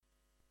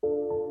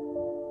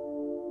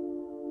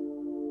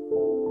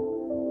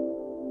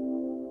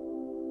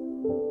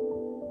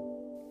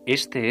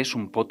Este es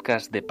un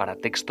podcast de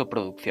Paratexto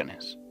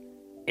Producciones.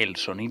 El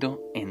sonido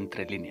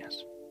entre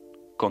líneas.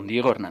 Con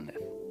Diego Hernández.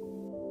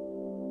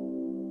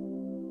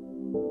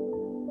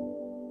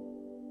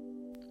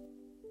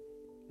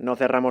 No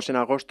cerramos en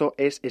agosto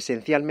es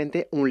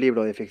esencialmente un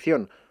libro de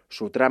ficción.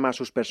 Su trama,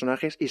 sus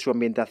personajes y su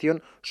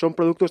ambientación son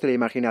productos de la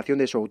imaginación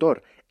de su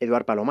autor,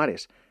 Eduard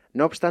Palomares.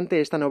 No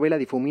obstante, esta novela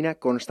difumina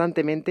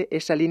constantemente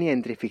esa línea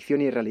entre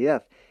ficción y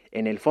realidad.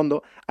 En el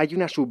fondo, hay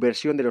una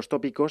subversión de los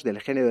tópicos del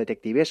género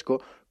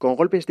detectivesco con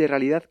golpes de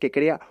realidad que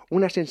crea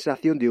una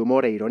sensación de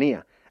humor e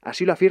ironía.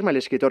 Así lo afirma el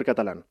escritor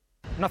catalán.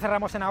 No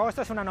cerramos en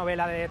agosto es una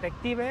novela de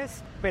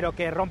detectives, pero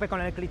que rompe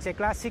con el cliché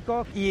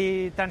clásico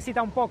y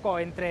transita un poco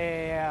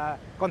entre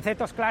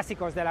conceptos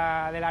clásicos de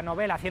la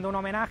novela, haciendo un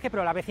homenaje,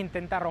 pero a la vez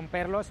intenta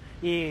romperlos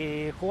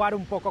y jugar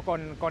un poco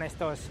con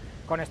estos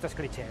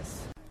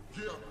clichés.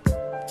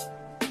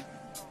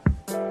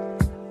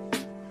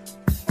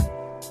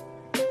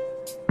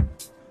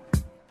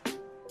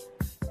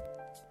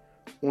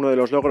 Uno de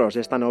los logros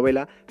de esta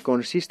novela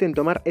consiste en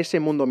tomar ese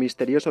mundo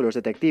misterioso de los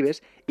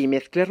detectives y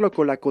mezclarlo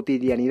con la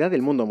cotidianidad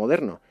del mundo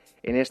moderno.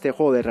 En este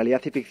juego de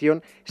realidad y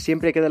ficción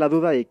siempre queda la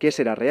duda de qué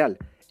será real.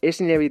 Es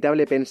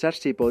inevitable pensar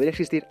si podría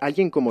existir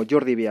alguien como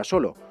Jordi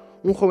Villasolo,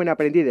 un joven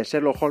aprendiz de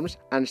Sherlock Holmes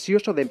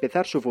ansioso de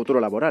empezar su futuro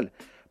laboral.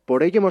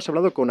 Por ello hemos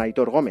hablado con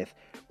Aitor Gómez,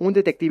 un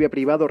detective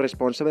privado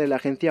responsable de la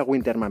agencia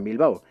Winterman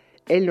Bilbao.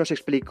 Él nos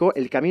explicó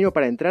el camino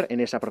para entrar en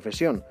esa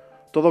profesión.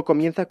 Todo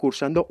comienza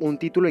cursando un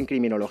título en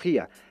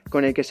criminología,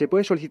 con el que se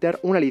puede solicitar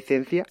una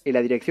licencia en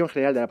la Dirección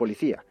General de la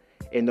Policía.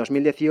 En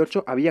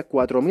 2018 había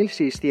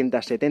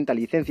 4.670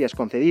 licencias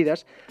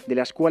concedidas, de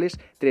las cuales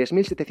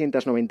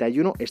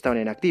 3.791 estaban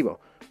en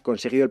activo.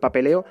 Conseguido el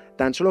papeleo,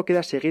 tan solo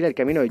queda seguir el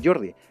camino de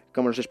Jordi,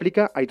 como nos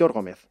explica Aitor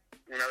Gómez.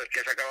 Una vez que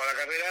has acabado la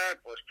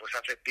carrera, pues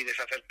pides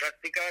hacer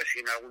prácticas y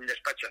en algún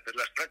despacho hacer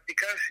las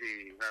prácticas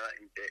y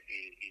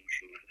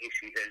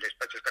si el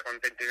despacho está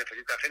contento y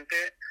necesita gente,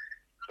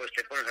 pues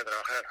te pones a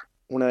trabajar.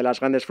 Una de las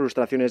grandes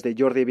frustraciones de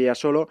Jordi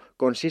Villasolo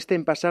consiste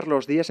en pasar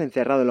los días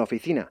encerrado en la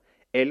oficina.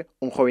 Él,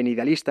 un joven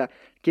idealista,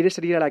 quiere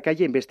salir a la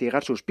calle a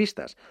investigar sus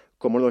pistas,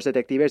 como los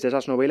detectives de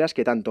esas novelas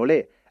que tanto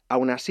lee.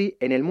 Aún así,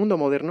 en el mundo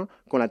moderno,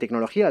 con la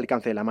tecnología al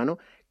alcance de la mano,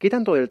 ¿qué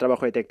tanto del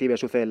trabajo detective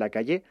sucede en la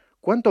calle?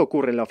 ¿Cuánto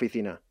ocurre en la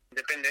oficina?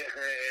 Depende.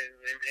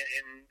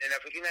 En la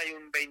oficina hay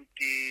un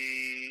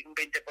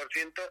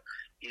 20%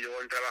 y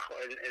luego el trabajo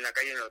en la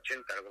calle en el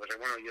 80%. Lo que pasa es que,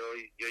 bueno,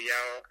 yo ya,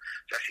 o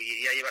sea,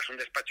 si ya llevas un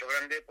despacho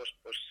grande, pues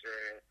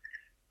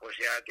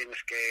ya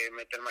tienes que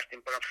meter más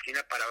tiempo en la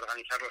oficina para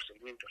organizar los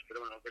seguimientos.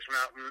 Pero bueno, que es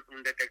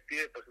un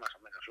detective, pues más o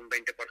menos, un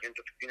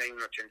 20% oficina y un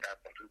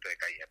 80% de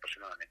calle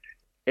aproximadamente.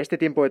 Este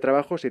tiempo de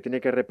trabajo se tiene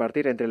que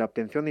repartir entre la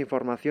obtención de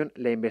información,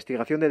 la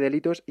investigación de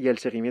delitos y el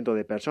seguimiento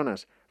de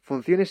personas,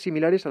 funciones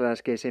similares a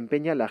las que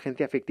desempeña la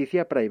agencia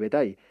ficticia Private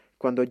Eye.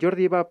 Cuando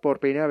Jordi va por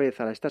primera vez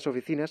a estas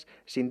oficinas,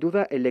 sin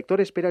duda el lector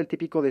espera el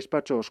típico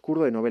despacho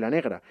oscuro de novela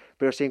negra,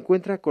 pero se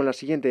encuentra con la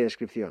siguiente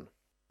descripción.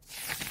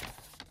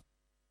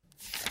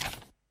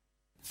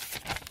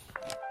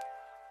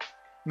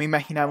 Me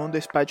imaginaba un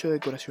despacho de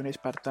decoración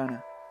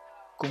espartana,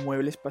 con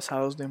muebles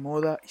pasados de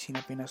moda y sin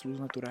apenas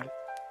luz natural.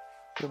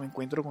 Pero me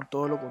encuentro con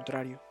todo lo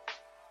contrario.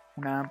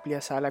 Una amplia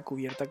sala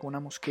cubierta con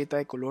una mosqueta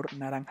de color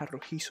naranja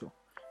rojizo,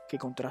 que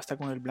contrasta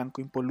con el blanco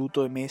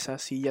impoluto de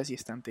mesas, sillas y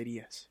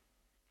estanterías.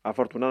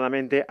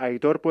 Afortunadamente,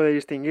 Aitor puede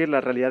distinguir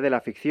la realidad de la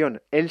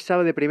ficción. Él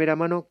sabe de primera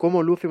mano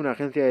cómo luce una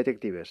agencia de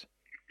detectives.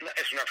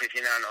 Es una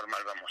oficina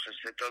normal, vamos. Es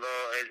todo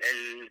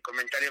el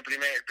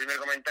primer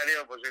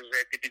comentario, pues es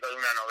típico de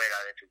una novela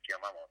de ficción,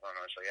 vamos.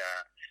 Bueno, eso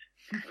ya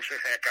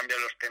cambia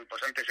los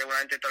tiempos. Antes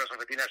seguramente todas las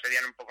oficinas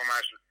serían un poco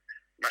más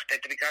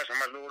tétricas o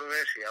más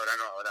lúgubres y ahora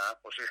no. Ahora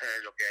pues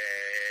lo que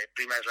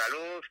prima es la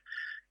luz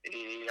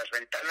y las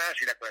ventanas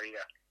y la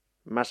claridad.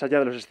 Más allá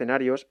de los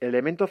escenarios, el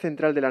elemento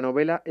central de la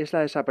novela es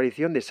la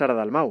desaparición de Sara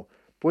Dalmau.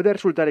 Puede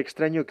resultar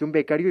extraño que un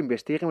becario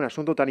investigue un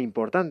asunto tan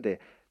importante,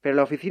 pero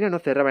la oficina no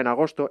cerraba en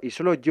agosto y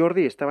solo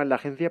Jordi estaba en la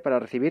agencia para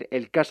recibir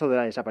el caso de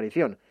la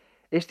desaparición.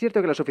 ¿Es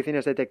cierto que las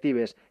oficinas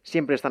detectives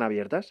siempre están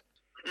abiertas?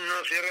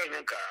 No cierras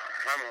nunca,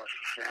 vamos.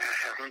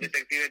 Un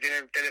detective tiene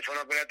el teléfono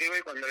operativo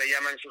y cuando le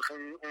llaman surge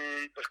un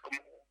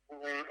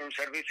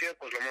servicio,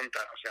 pues lo monta.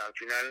 O sea, al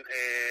final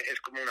es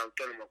como un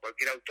autónomo.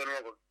 Cualquier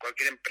autónomo,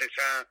 cualquier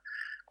empresa,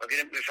 cualquier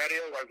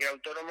empresario, cualquier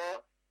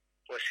autónomo,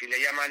 pues si le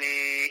llaman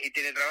y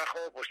tiene trabajo,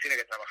 pues tiene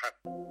que trabajar.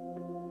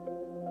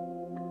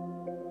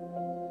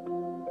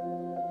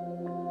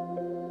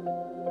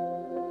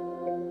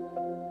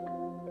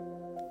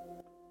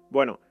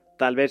 Bueno,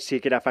 tal vez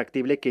sí que era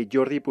factible que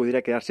Jordi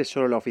pudiera quedarse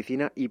solo en la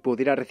oficina y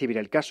pudiera recibir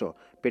el caso,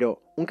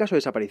 pero ¿un caso de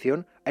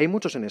desaparición? ¿Hay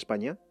muchos en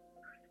España?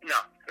 No,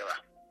 que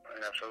va,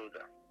 en absoluto.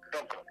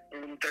 Poco,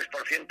 un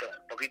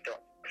 3%, poquito.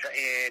 O sea,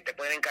 te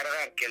pueden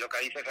encargar que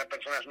localices a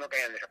personas no que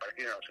hayan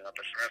desaparecido, sino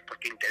personas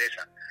porque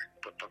interesa.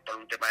 Por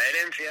un tema de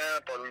herencia,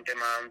 por algún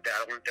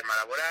tema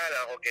laboral,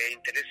 algo que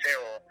interese,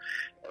 o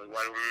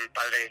igual un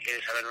padre que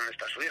quiere saber dónde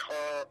está su hijo,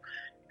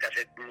 que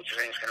hace muchos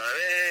años que no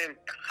le ven,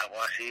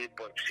 algo así,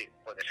 pues sí,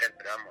 puede ser,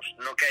 pero vamos,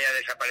 no que haya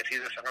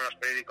desaparecido, sacan los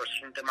periódicos,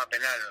 es un tema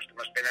penal. En los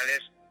temas penales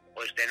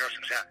pues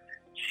o sea,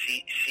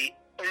 si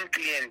un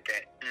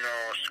cliente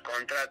nos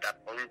contrata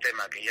por un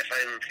tema que ya se ha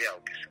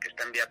denunciado, que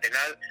está en vía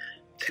penal,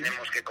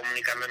 tenemos que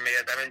comunicarlo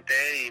inmediatamente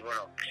y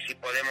bueno, si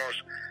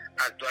podemos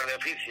actuar de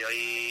oficio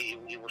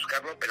y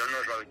buscarlo, pero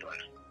no es lo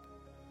habitual.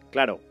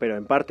 Claro, pero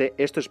en parte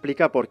esto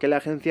explica por qué la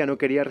agencia no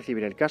quería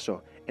recibir el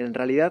caso. En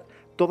realidad,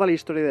 toda la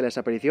historia de la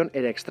desaparición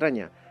era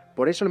extraña.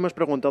 Por eso le hemos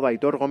preguntado a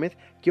Aitor Gómez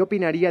qué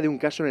opinaría de un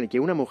caso en el que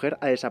una mujer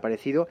ha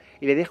desaparecido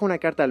y le deja una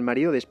carta al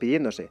marido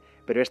despidiéndose,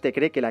 pero este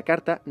cree que la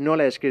carta no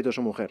la ha escrito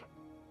su mujer.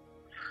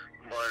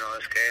 Bueno,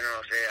 es que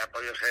no sé, ha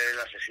podido ser el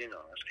asesino.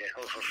 Es que,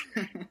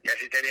 y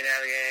así te viene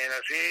alguien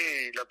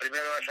así, lo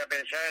primero que vas a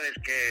pensar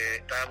es que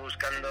está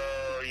buscando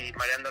y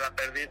mareando la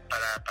perdiz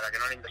para que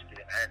no le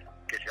investiguen a él.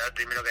 Que será el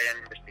primero que hayan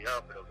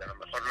investigado, pero que a lo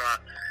mejor no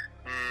ha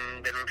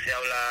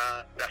denunciado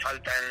la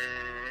falta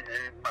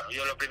bueno,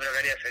 yo lo primero que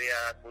haría sería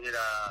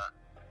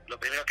lo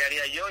primero que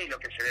haría yo y lo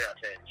que se debe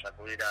hacer es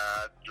acudir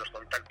a los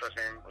contactos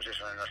en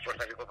las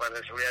fuerzas y cuerpos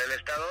de seguridad del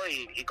Estado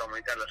y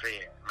comunicarlos.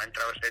 Oye, me ha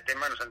entrado este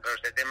tema, nos ha entrado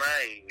este tema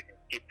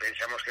y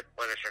pensamos que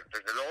puede ser,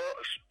 desde luego,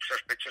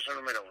 sospechoso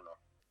número 1.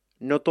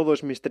 No todo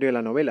es misterio en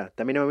la novela,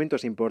 también hay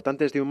momentos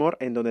importantes de humor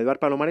en donde Eduard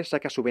Palomares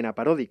saca su vena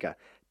paródica.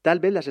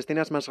 Tal vez las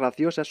escenas más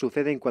graciosas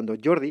suceden cuando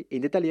Jordi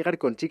intenta ligar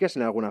con chicas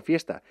en alguna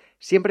fiesta.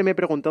 Siempre me he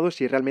preguntado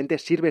si realmente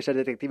sirve ser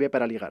detective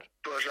para ligar.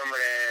 Pues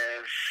hombre,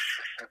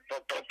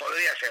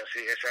 podría ser, sí,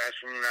 esa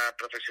es una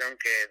profesión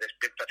que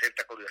despierta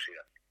cierta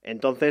curiosidad.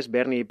 Entonces,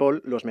 Bernie y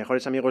Paul, los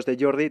mejores amigos de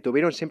Jordi,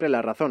 tuvieron siempre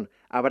la razón.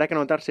 Habrá que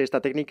anotarse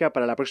esta técnica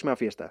para la próxima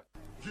fiesta.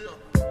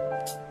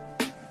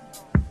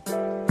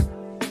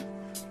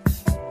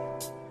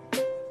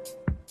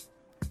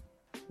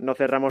 No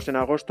cerramos en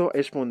agosto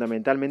es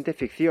fundamentalmente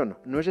ficción.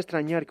 No es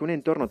extrañar que un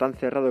entorno tan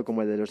cerrado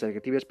como el de los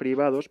detectives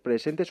privados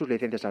presente sus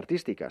licencias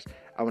artísticas.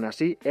 Aún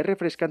así, es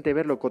refrescante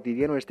ver lo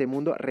cotidiano de este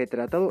mundo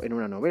retratado en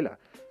una novela.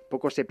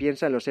 Poco se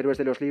piensa en los héroes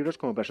de los libros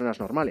como personas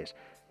normales,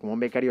 como un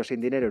becario sin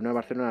dinero en una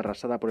Barcelona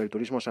arrasada por el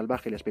turismo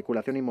salvaje y la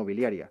especulación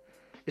inmobiliaria.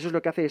 Eso es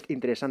lo que hace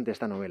interesante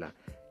esta novela,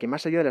 que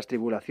más allá de las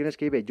tribulaciones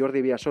que vive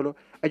Jordi Villasolo,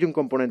 hay un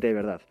componente de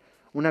verdad.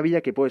 Una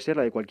vida que puede ser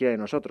la de cualquiera de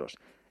nosotros.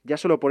 Ya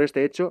solo por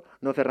este hecho,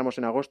 No cerramos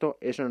en agosto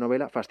es una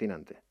novela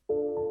fascinante.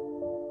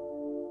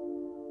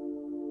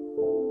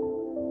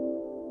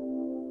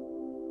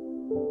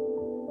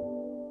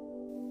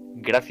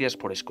 Gracias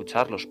por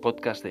escuchar los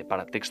podcasts de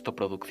Paratexto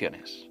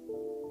Producciones.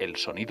 El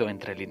sonido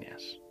entre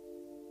líneas.